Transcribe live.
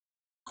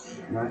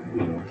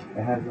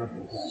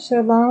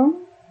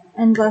Shalom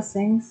and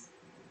blessings,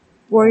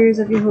 warriors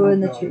of Yahuah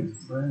and the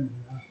truth.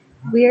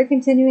 We are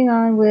continuing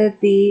on with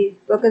the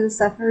book of the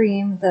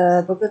CEPHERIYM,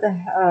 the book of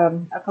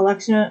a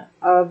collection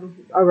of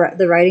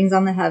the writings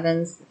on the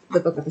heavens, the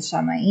book of the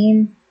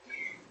Shaymayim.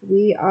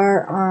 We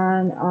are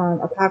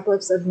on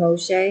Apocalypse of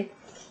Moshe.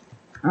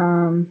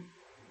 I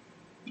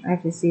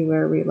have to see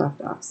where we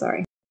left off,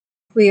 sorry.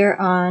 We are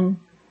on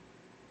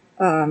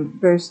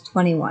verse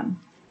 21.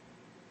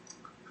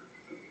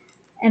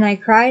 And I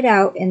cried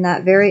out in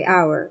that very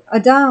hour,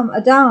 Adam,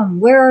 Adam,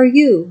 where are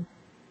you?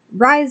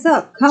 Rise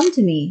up, come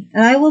to me,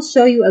 and I will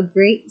show you a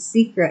great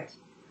secret.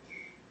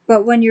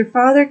 But when your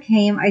father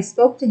came, I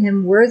spoke to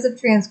him words of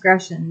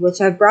transgression, which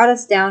have brought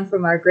us down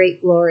from our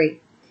great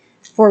glory.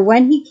 For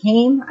when he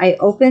came, I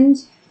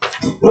opened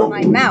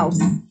my mouth.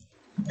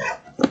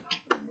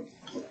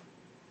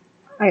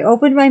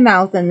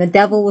 And the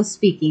devil was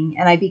speaking,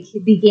 and I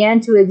began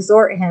to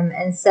exhort him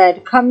and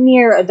said, Come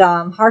near,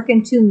 Adam,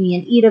 hearken to me,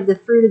 and eat of the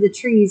fruit of the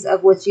trees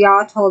of which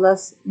Yah told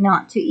us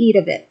not to eat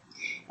of it.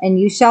 And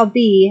you shall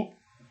be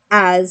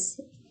as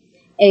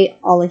a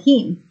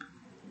Elohim.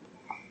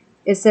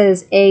 It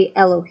says a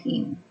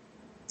Elohim.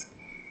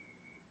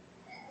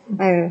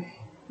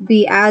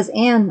 Be as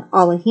an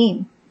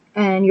Elohim.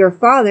 And your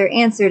father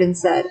answered and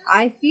said,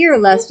 I fear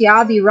lest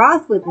Yah be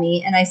wroth with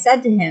me. And I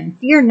said to him,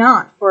 Fear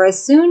not, for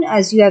as soon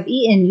as you have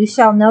eaten, you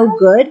shall know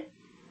good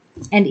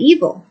and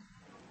evil.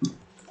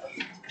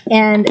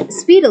 And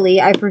speedily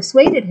I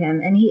persuaded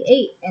him, and he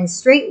ate, and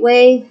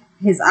straightway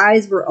his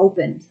eyes were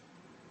opened.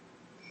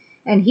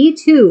 And he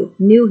too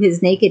knew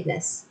his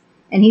nakedness.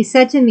 And he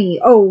said to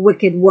me, O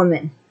wicked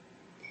woman,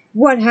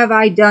 what have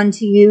I done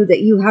to you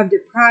that you have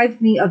deprived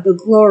me of the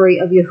glory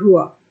of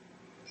Yahuah?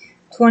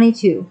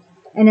 22.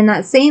 And in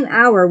that same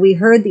hour we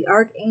heard the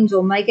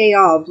archangel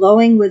Michael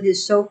blowing with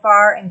his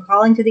shofar and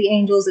calling to the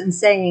angels and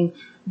saying,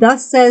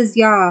 Thus says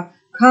Yah,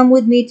 come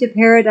with me to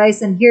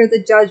paradise and hear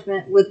the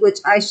judgment with which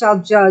I shall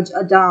judge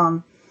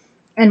Adam.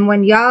 And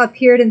when Yah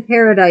appeared in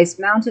paradise,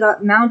 mounted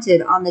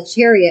on the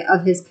chariot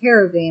of his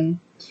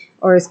cherubim,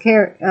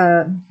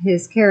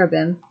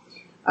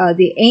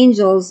 the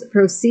angels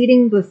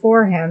proceeding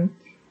before him,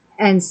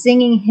 and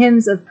singing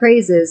hymns of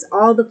praises,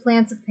 all the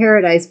plants of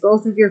paradise,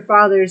 both of your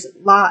fathers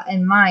Lot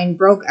and mine,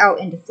 broke out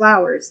into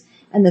flowers,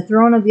 and the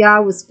throne of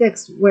Yah was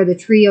fixed where the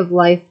tree of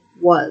life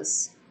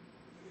was.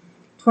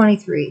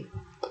 23.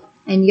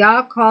 And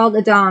Yah called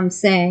Adam,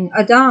 saying,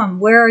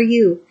 Adam, where are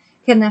you?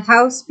 Can the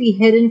house be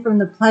hidden from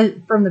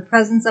the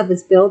presence of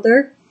its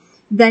builder?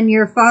 Then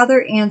your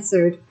father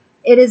answered,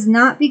 It is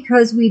not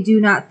because we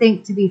do not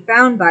think to be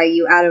found by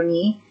you,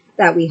 Adonai,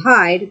 that we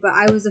hide, but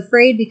I was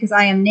afraid because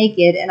I am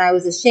naked, and I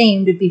was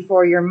ashamed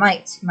before your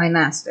might, my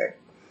master.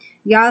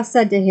 Yah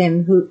said to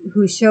him,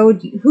 Who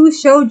showed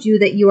you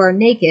that you are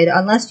naked,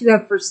 unless you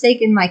have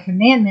forsaken my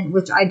commandment,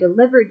 which I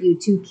delivered you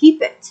to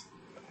keep it?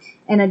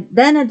 And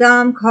then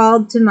Adam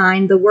called to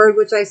mind the word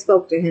which I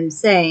spoke to him,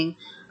 saying,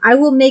 I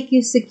will make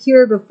you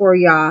secure before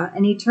Yah.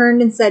 And he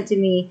turned and said to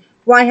me,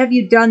 Why have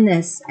you done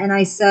this? And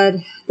I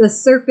said, The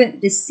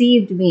serpent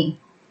deceived me.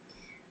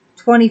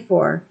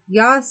 24.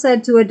 Yah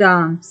said to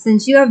Adam,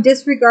 Since you have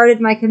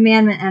disregarded my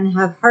commandment and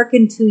have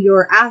hearkened to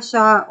your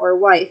Asha or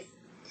wife,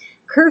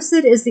 cursed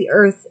is the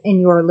earth in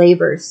your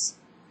labors.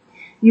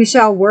 You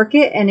shall work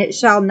it, and it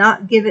shall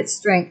not give its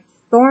strength.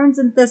 Thorns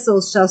and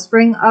thistles shall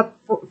spring up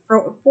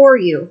for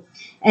you,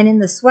 and in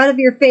the sweat of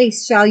your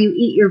face shall you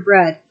eat your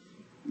bread.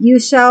 You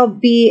shall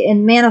be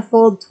in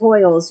manifold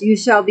toils. You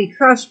shall be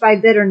crushed by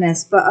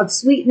bitterness, but of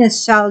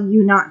sweetness shall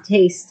you not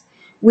taste.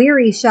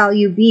 Weary shall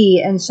you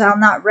be, and shall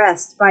not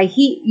rest. By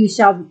heat you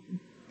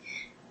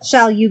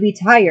shall you be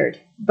tired.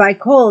 By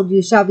cold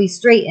you shall be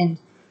straitened.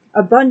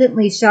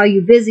 Abundantly shall you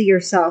busy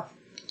yourself,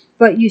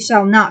 but you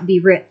shall not be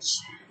rich.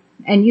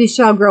 And you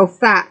shall grow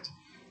fat,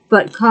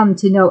 but come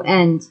to no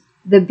end.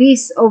 The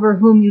beasts over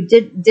whom you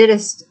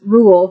didst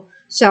rule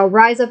shall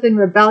rise up in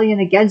rebellion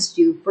against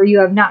you, for you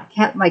have not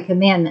kept my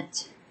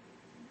commandment.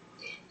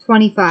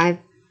 25.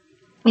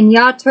 And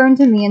Yah turned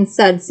to me and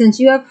said, Since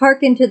you have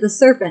hearkened to the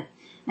serpent,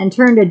 and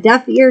turned a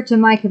deaf ear to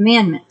my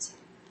commandment,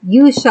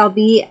 you shall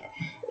be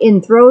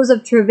in throes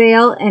of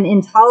travail and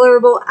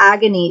intolerable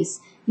agonies.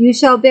 You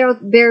shall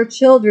bear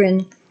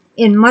children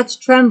in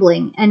much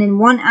trembling, and in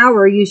 1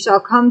 hour you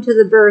shall come to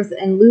the birth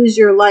and lose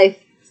your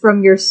life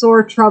from your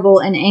sore trouble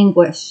and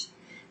anguish.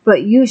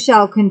 But you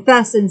shall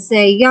confess and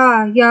say,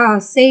 Yah, Yah,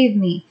 save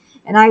me,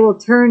 and I will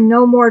turn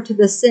no more to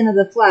the sin of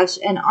the flesh,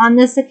 and on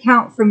this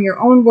account from your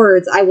own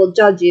words I will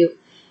judge you,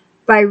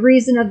 by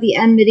reason of the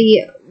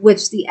enmity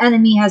which the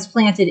enemy has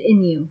planted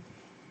in you.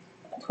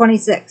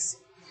 26.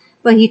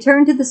 But he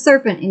turned to the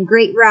serpent in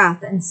great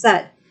wrath and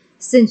said,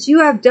 Since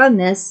you have done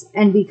this,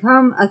 and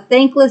become a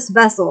thankless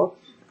vessel,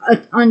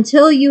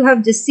 until you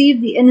have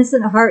deceived the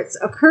innocent hearts,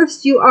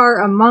 accursed you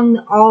are among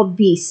all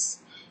beasts.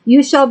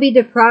 You shall be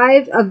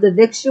deprived of the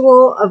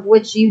victual of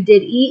which you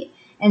did eat,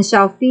 and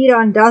shall feed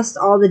on dust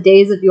all the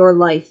days of your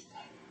life.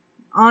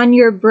 On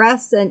your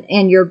breasts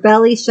and your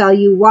belly shall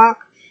you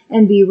walk,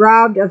 and be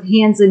robbed of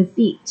hands and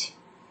feet.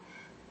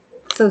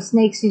 So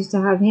snakes used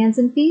to have hands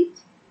and feet?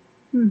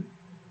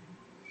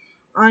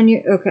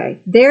 Okay.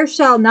 There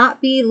shall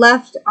not be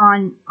left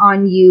on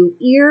you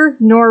ear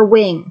nor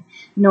wing,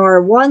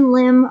 nor one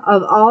limb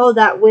of all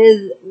that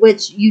with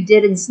which you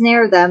did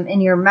ensnare them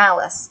in your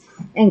malice,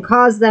 and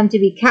cause them to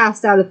be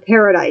cast out of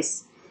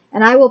paradise.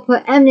 And I will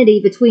put enmity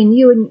between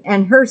you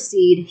and her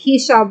seed. He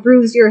shall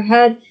bruise your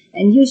head,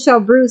 and you shall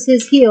bruise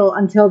his heel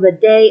until the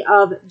day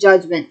of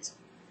judgment.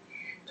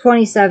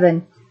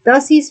 27.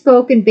 Thus he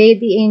spoke and bade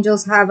the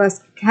angels have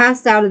us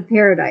cast out of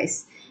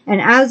paradise. And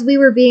as we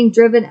were being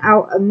driven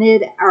out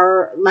amid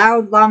our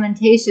loud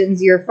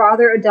lamentations, your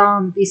father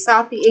Adam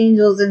besought the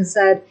angels and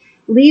said,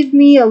 Leave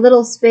me a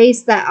little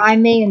space that I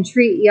may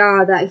entreat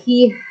Yah, that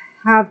he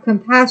have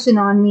compassion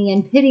on me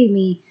and pity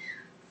me,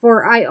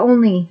 for I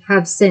only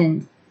have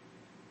sinned.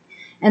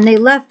 And they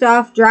left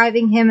off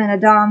driving him, and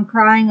Adam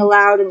crying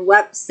aloud and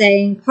wept,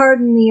 saying,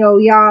 Pardon me, O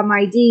Yah,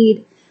 my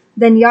deed.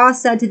 Then Yah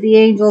said to the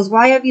angels,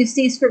 Why have you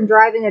ceased from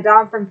driving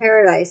Adam from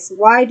paradise?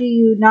 Why do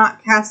you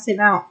not cast him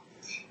out?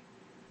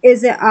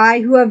 Is it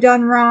I who have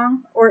done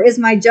wrong, or is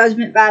my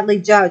judgment badly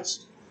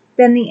judged?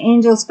 Then the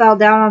angels fell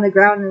down on the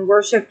ground and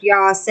worshipped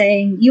Yah,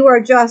 saying, You are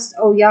just,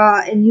 O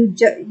Yah, and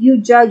you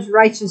judge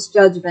righteous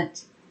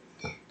judgment.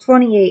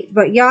 28.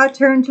 But Yah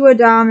turned to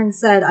Adam and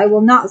said, I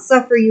will not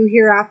suffer you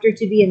hereafter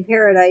to be in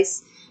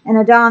paradise. And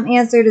Adam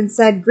answered and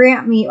said,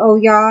 Grant me, O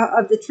Yah,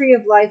 of the tree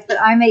of life,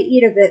 that I may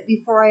eat of it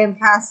before I am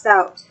cast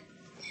out.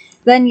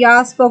 Then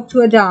Yah spoke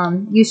to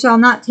Adam, You shall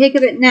not take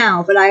of it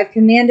now, but I have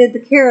commanded the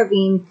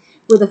cherubim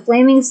with a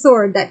flaming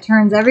sword that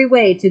turns every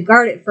way to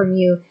guard it from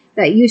you,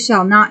 that you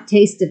shall not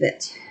taste of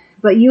it.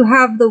 But you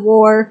have the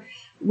war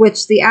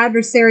which the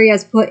adversary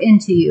has put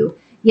into you.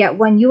 Yet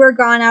when you are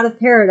gone out of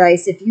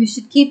paradise, if you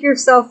should keep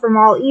yourself from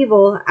all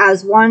evil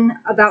as one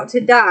about to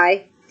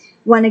die,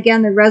 when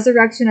again the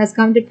resurrection has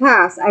come to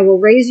pass, I will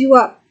raise you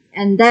up,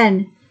 and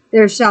then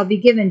there shall be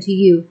given to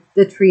you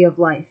the tree of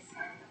life.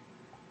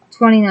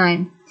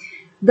 29.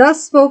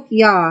 Thus spoke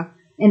Yah,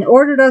 and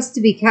ordered us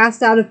to be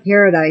cast out of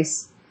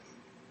paradise.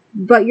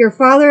 But your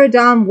father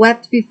Adam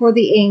wept before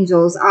the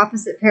angels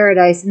opposite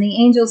paradise, and the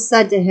angels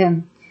said to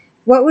him,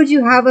 What would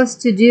you have us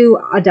to do,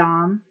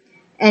 Adam?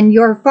 And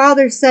your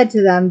father said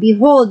to them,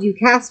 Behold, you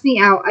cast me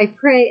out. I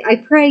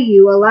pray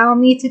you, allow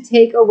me to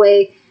take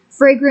away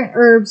fragrant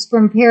herbs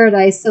from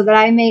paradise, so that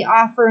I may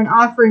offer an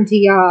offering to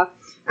Yah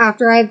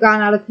after I have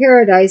gone out of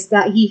paradise,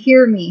 that he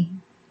hear me.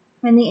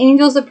 And the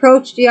angels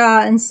approached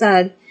Yah and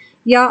said,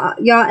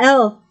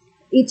 Ya'el,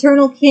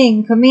 eternal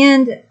king,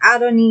 command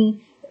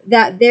Adonai,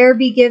 that there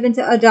be given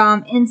to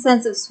Adam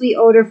incense of sweet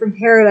odor from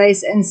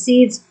paradise and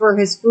seeds for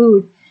his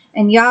food.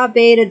 And Yah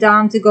bade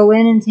Adam to go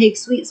in and take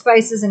sweet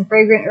spices and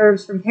fragrant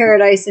herbs from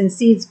paradise and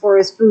seeds for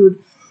his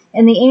food.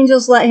 And the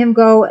angels let him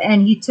go,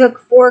 and he took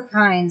 4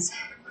 kinds,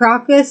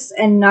 crocus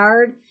and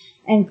nard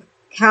and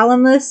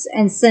calamus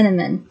and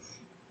cinnamon,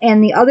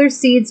 and the other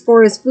seeds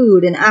for his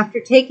food. And after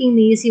taking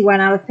these, he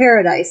went out of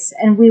paradise,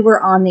 and we were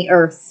on the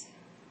earth.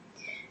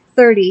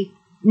 30.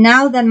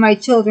 Now then, my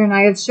children,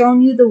 I have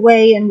shown you the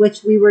way in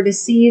which we were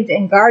deceived,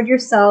 and guard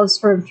yourselves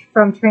from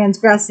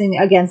transgressing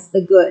against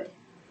the good.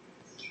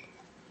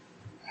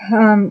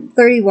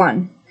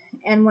 31.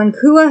 And when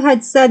Chuah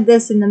had said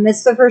this in the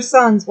midst of her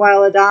sons,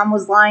 while Adam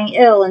was lying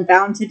ill and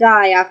bound to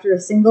die after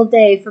a single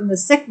day from the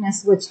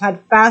sickness which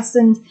had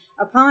fastened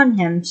upon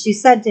him, she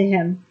said to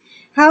him,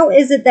 How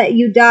is it that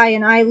you die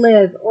and I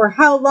live? Or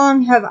how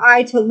long have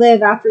I to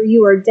live after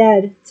you are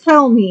dead?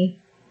 Tell me.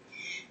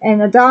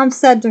 And Adam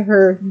said to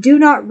her, Do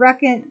not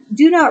reckon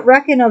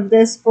of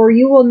this, for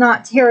you will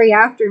not tarry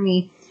after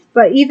me,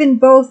 but even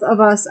both of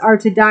us are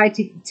to die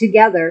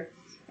together,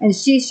 and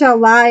she shall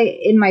lie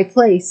in my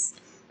place.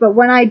 But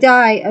when I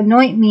die,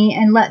 anoint me,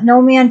 and let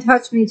no man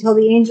touch me till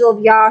the angel of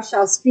Yah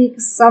shall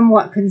speak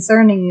somewhat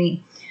concerning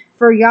me.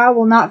 For Yah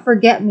will not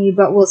forget me,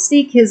 but will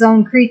seek his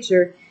own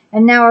creature.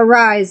 And now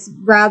arise,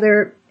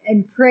 rather,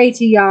 and pray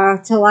to Yah,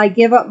 till I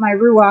give up my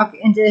Ruach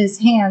into his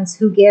hands,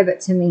 who gave it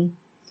to me.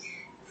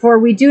 For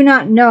we do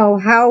not know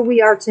how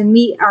we are to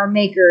meet our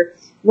Maker,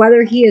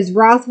 whether he is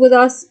wroth with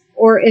us,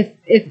 or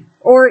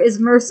is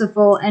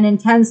merciful and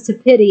intends to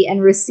pity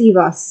and receive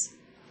us.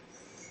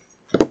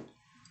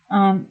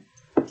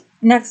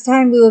 Next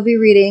time we will be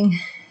reading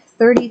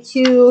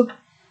 32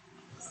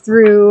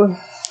 through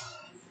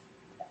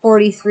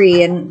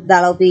 43, and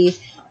that'll be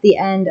the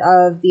end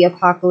of the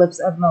Apocalypse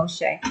of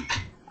Moshe.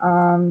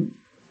 I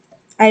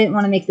didn't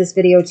want to make this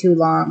video too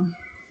long.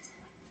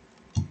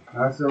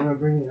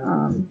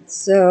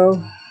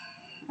 So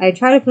I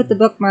try to put the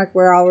bookmark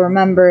where I'll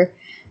remember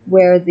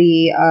where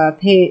the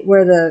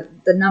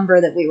the number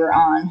that we were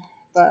on,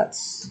 but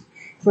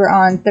we're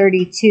on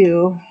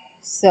 32,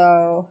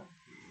 so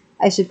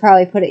I should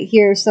probably put it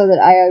here so that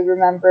I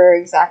remember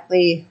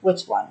exactly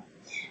which one.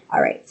 All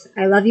right,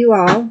 I love you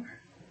all.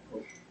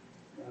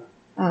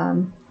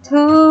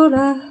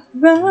 Toda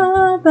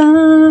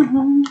Rabba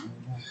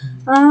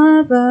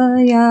Abba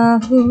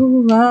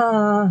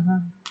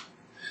Yahuah.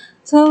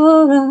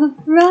 Torah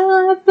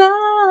Rabbah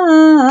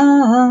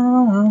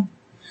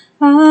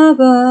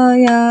Abba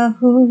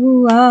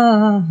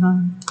Yahuah.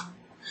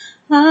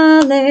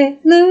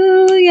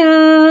 Hallelujah.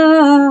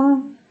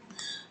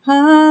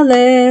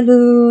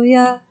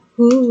 Hallelujah.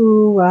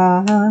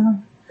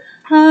 Yahuah.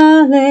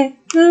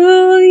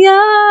 Hallelujah.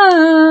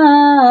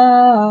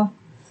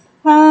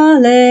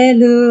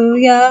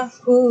 Hallelujah.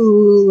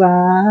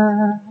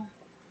 Yahuah.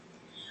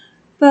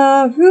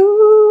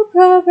 Baruch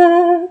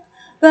haba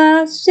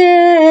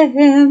Bashem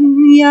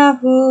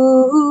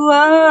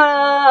Yahuah.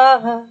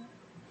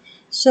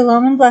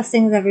 Shalom and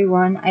blessings,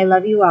 everyone. I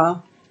love you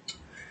all.